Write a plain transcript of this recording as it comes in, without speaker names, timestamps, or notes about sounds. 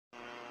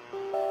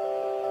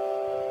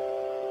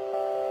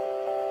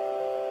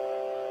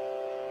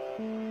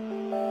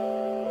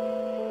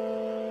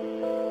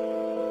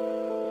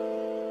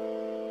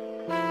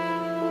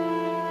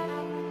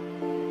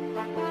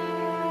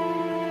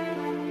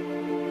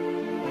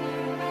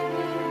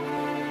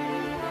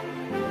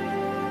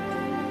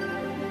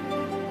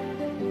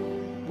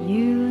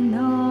You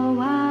know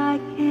I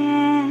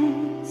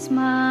can't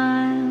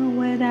smile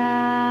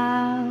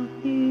without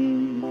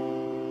you.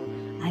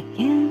 I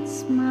can't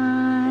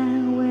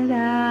smile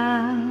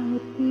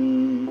without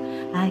you.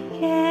 I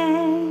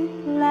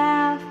can't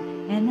laugh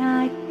and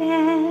I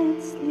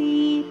can't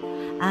sleep.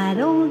 I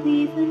don't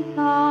even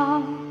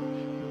talk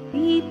to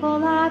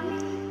people I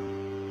meet.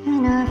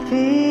 And I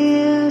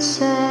feel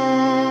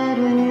sad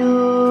when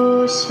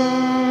you're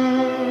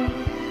sad.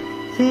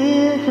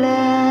 Feel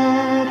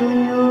glad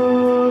when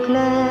you're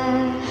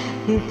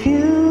glad. If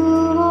you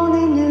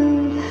only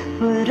knew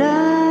what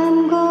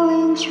I'm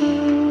going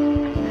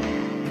through,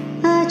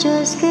 I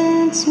just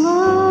can't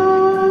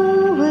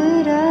smile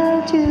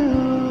without you.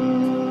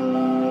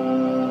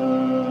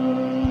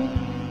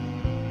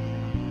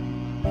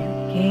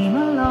 You came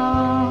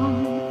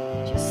along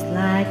just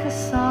like a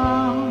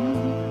song,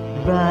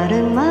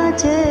 Brighten my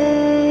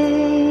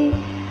day.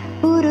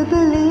 Wouldn't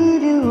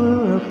believe you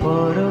were a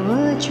part of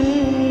a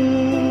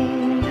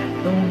dream.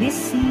 though this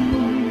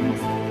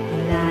seems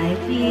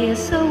light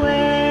years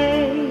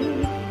away.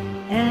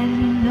 And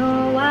you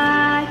know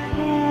I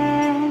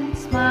can't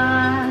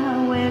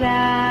smile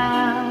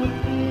without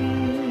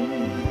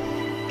you.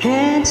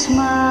 Can't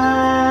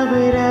smile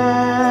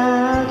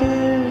without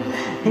you.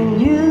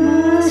 And you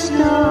must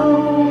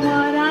know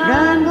what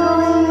I'm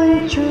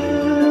going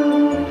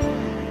through.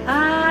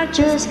 I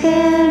Just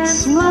can't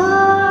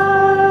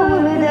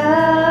smile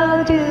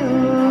without you.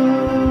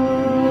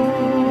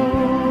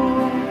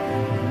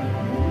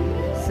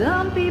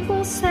 Some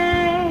people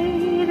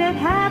say that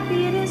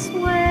happy this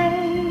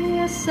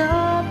way is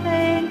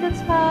something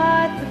that's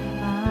hard to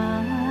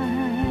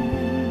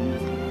find.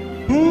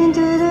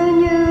 Into the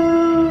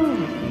new,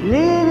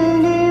 leaving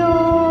the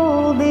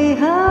old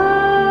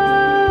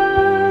behind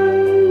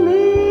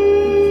me.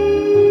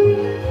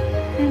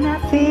 And I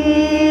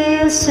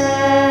Feel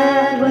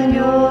sad when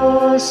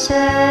you're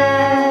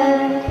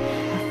sad.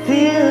 I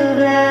feel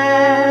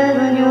glad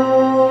when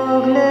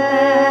you're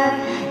glad.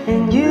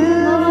 And you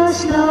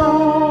must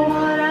know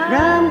what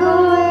I'm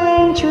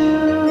going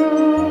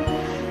through.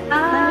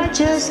 I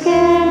just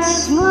can't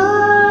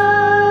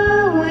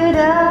smile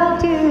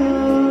without you.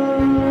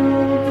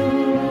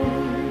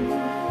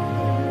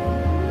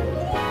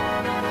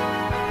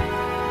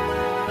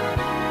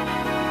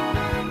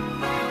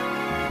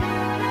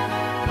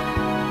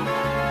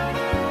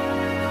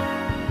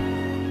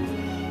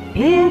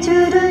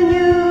 Into the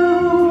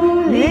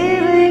new,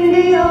 leaving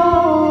the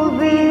old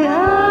behind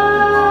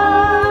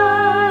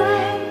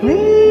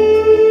me.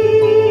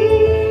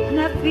 And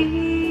I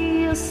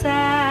feel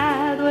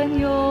sad when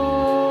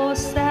you're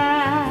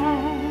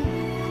sad.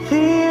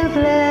 Feel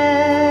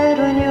glad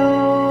when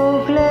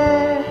you're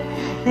glad.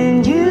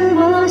 And you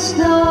must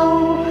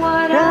know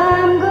what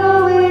I'm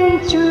going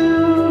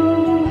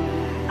through.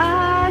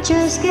 I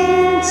just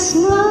can't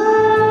smile